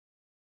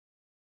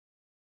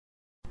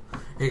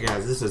Hey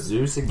guys, this is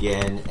Zeus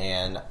again,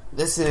 and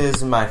this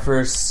is my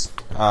first,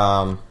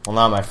 well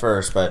not my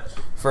first, but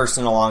first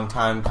in a long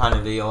time kind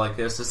of video like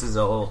this. This is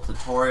a little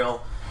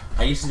tutorial.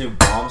 I used to do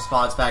bomb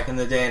spots back in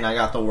the day, and I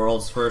got the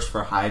world's first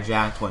for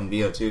hijacked when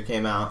VO2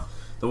 came out.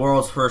 The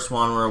world's first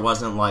one where it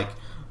wasn't like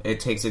it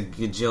takes a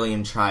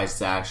gajillion tries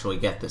to actually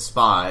get the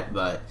spot,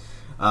 but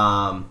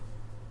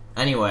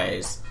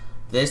anyways,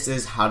 this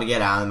is how to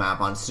get out of the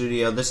map on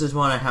Studio. This is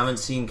one I haven't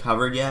seen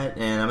covered yet,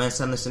 and I'm going to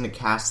send this into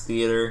Cast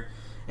Theater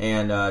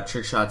and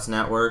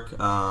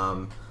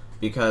TrickShotzNetwork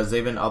because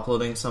they've been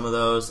uploading some of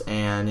those,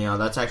 and you know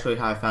that's actually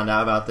how I found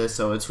out about this,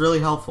 so it's really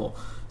helpful.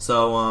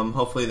 So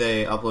hopefully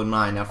they upload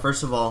mine. Now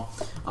first of all,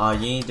 you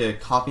need to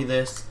copy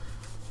this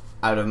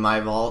out of my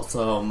vault,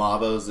 so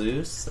Mabo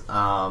Zeus.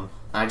 I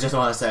just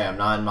want to say I'm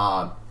not in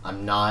Mob.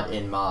 I'm not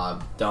in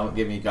Mob. Don't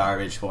give me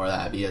garbage for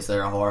that because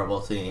they're a horrible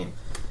team.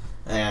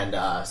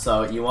 And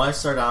so you want to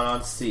start out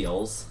on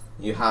Seals.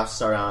 You have to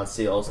start out on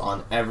Seals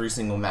on every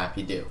single map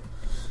you do.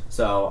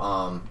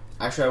 So,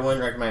 actually I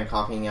wouldn't recommend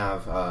copying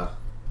out of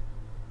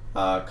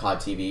COD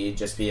TV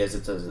just because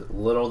it's a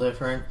little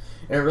different.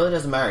 And it really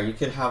doesn't matter. You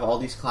could have all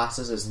these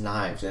classes as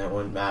knives and it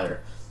wouldn't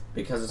matter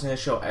because it's going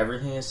to show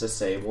everything is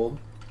disabled.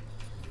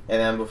 And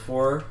then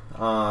before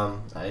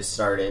I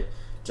started,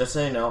 just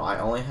so you know, I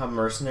only have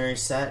Mercenary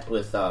set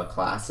with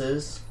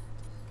classes.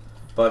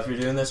 But if you're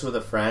doing this with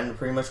a friend,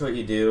 pretty much what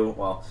you do,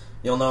 well,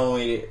 you'll know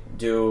when we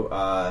do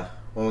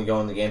when we go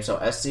in the game. So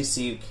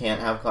SCC can't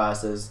have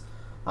classes.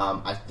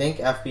 I think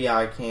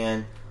FBI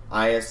can,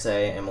 ISA,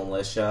 and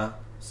Militia.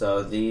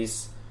 So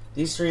these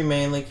three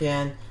mainly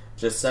can.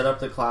 Just set up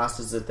the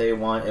classes that they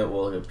want. It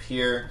will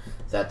appear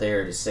that they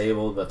are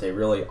disabled, but they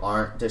really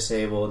aren't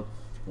disabled.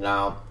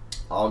 Now,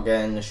 I'll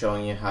get into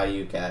showing you how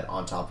you get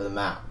on top of the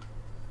map.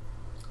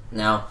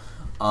 Now,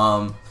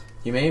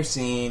 you may have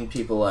seen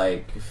people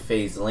like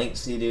FaZe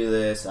Linksy do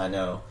this. I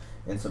know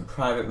in some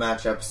private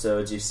match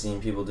episodes you've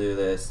seen people do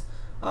this.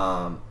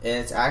 And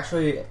it's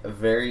actually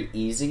very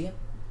easy.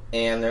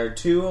 And there are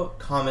two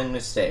common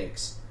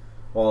mistakes.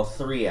 Well,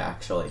 three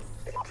actually.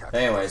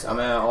 Anyways, I'm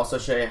going to also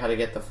show you how to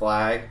get the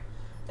flag.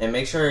 And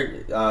make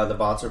sure the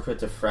bots are put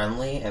to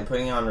friendly. And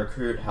putting it on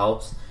recruit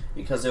helps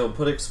because it will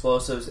put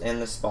explosives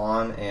in the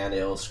spawn and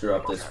it will screw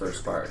up this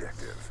first part.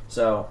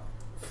 So,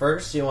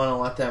 first you want to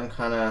let them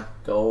kind of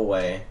go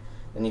away.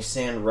 Then you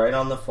stand right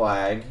on the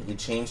flag. You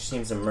change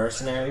teams to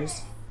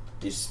mercenaries.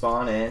 You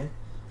spawn in.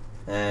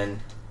 And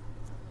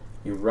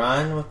you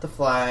run with the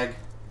flag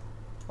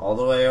all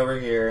the way over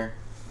here.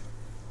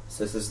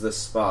 So this is the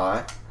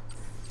spot.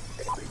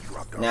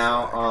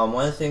 Now,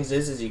 one of the things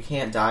is you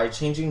can't die.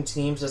 Changing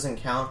teams doesn't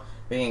count.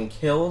 Being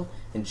killed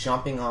and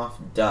jumping off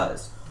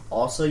does.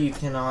 Also, you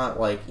cannot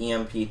like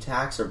EMP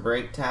tax or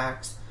break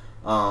tax.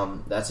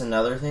 That's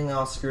another thing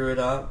that'll screw it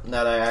up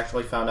that I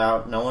actually found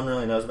out. No one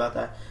really knows about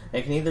that.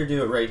 I can either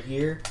do it right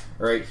here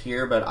or right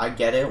here, but I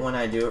get it when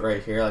I do it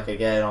right here. Like I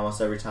get it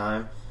almost every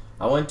time.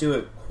 I wouldn't do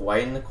it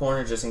quite in the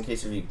corner just in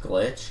case if you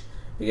glitch.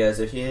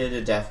 Because if you hit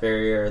a death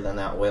barrier, then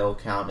that will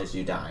count as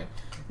you dying.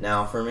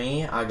 Now, for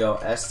me, I go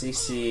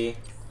SCC,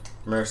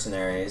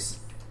 Mercenaries,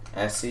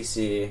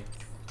 SCC,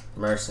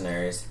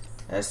 Mercenaries,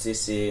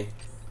 SCC,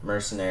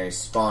 Mercenaries,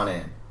 spawn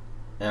in.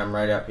 And I'm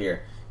right up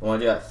here. You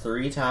want to do that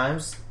 3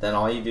 times, then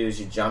all you do is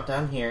you jump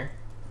down here.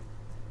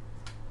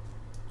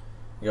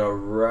 You go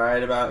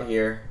right about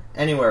here.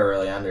 Anywhere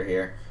really under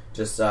here.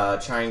 Just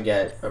try and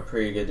get a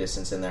pretty good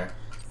distance in there.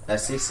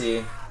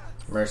 SCC,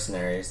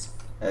 Mercenaries,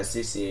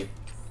 SCC,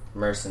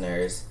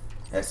 Mercenaries,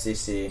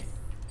 SCC,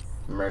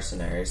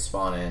 Mercenaries,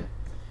 spawn in,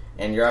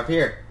 and you're up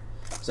here.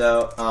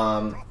 So,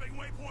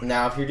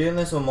 now if you're doing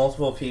this with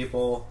multiple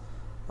people,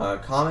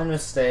 common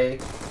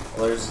mistake,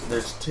 well,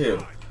 there's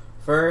two.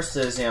 First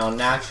is, you know,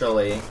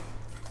 naturally,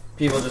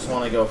 people just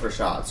want to go for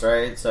shots,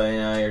 right? So, you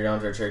know, you're going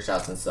for trick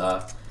shots and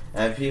stuff,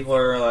 and people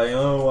are like,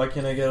 oh, why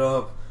can't I get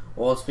up?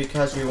 Well, it's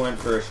because you went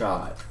for a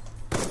shot.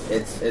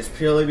 It's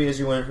purely because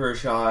you went for a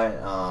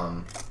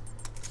shot.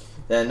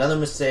 Then another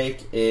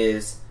mistake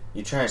is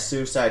you try to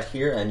suicide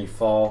here and you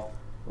fall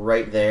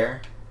right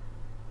there.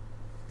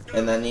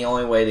 And then the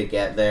only way to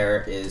get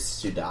there is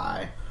to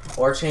die.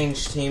 Or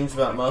change teams,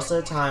 but most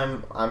of the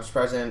time I'm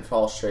surprised I didn't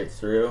fall straight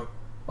through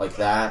like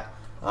that.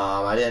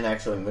 I didn't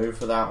actually move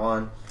for that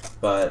one.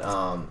 But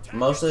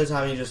most of the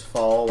time you just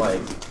fall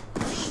like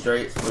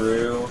straight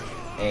through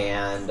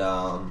and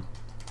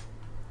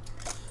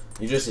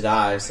you just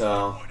die.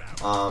 So,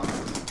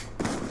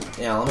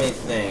 yeah, let me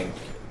think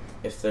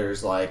if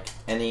there's like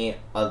any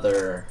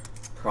other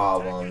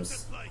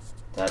problems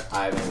that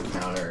I've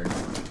encountered.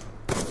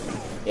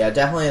 Yeah,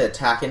 definitely the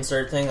tack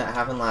insert thing that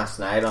happened last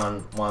night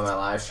on one of my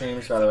live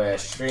streams. By the way, I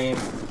stream.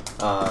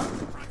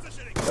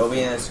 It'll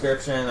be in the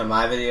description of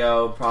my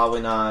video,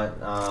 probably not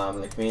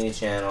the community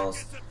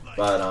channels,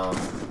 but oh,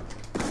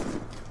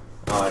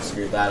 I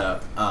screwed that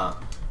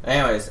up.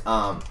 Anyways,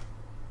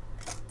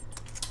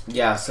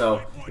 yeah,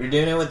 so you're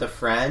doing it with a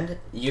friend.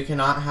 You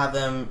cannot have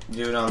them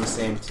do it on the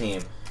same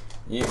team.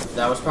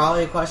 That was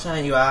probably a question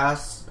that you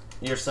asked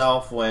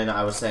yourself when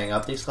I was setting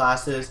up these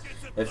classes.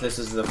 If this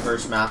is the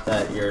first map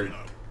that you're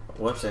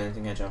Whoops, I didn't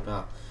think I jumped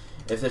off.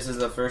 If this is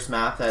the first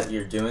map that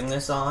you're doing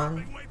this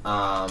on,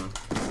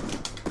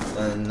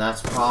 then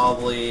that's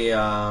probably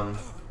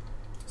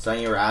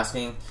something you were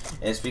asking.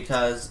 It's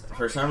because,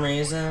 for some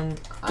reason,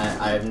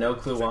 I have no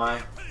clue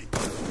why.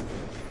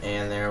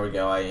 And there we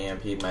go, I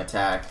EMP'd my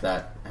tack.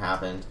 That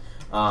happened.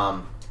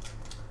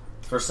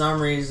 For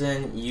some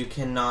reason, you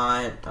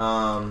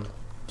cannot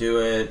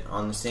do it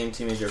on the same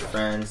team as your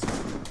friends.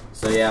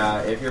 So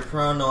yeah, if you're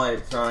prone to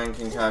like throwing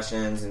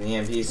concussions and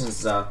EMPs and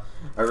stuff,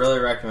 I really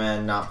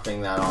recommend not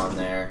putting that on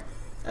there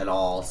at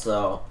all.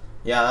 So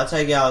yeah, that's how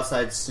you get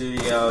outside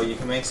studio. You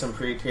can make some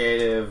pretty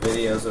creative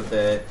videos with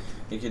it.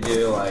 You could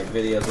do like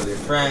videos with your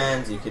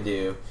friends. You could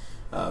do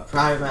a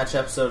private match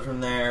episode from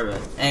there.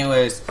 But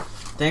anyways,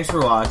 thanks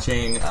for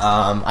watching.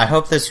 I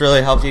hope this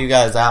really helped you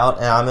guys out,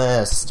 and I'm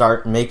gonna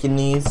start making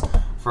these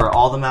for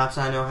all the maps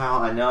I know how.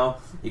 I know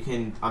you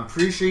can. I'm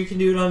pretty sure you can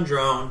do it on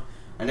drone.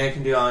 I know you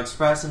can do it on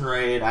Express and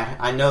Raid.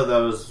 I know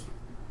those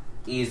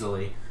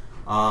easily.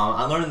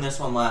 I learned this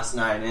one last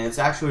night, and it's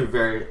actually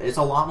it's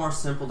a lot more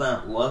simple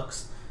than it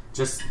looks.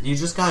 You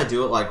just gotta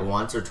do it like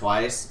once or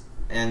twice.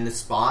 And the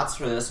spots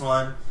for this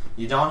one,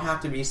 you don't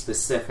have to be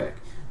specific.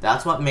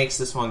 That's what makes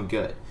this one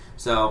good.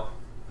 So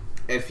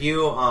if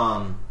you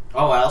oh,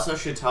 I also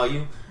should tell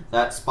you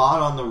that spot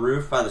on the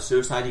roof by the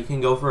suicide, you can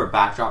go for a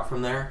backdrop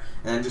from there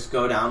and then just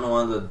go down to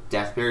one of the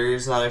death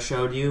barriers that I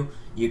showed you.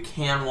 You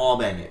can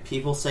wallbang it.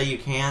 People say you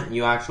can't.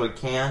 You actually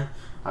can.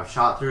 I've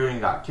shot through it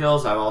and got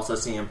kills. I've also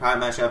seen in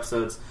private match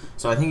episodes,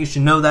 so I think you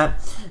should know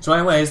that. So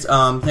anyways,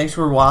 thanks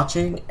for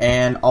watching,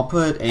 and I'll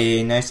put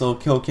a nice little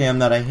kill cam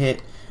that I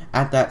hit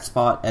at that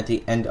spot at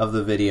the end of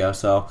the video.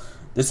 So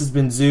this has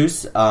been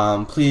Zeus.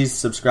 Please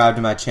subscribe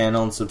to my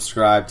channel and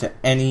subscribe to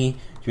any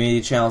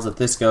community channels that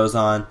this goes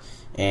on.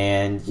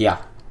 And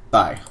yeah,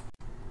 bye.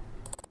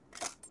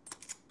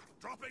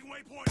 Dropping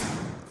waypoint.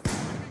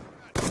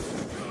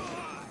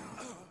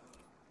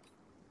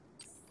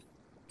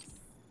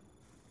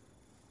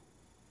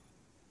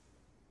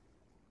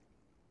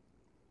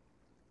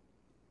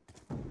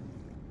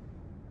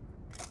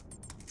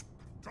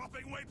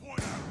 Dropping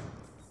waypoint.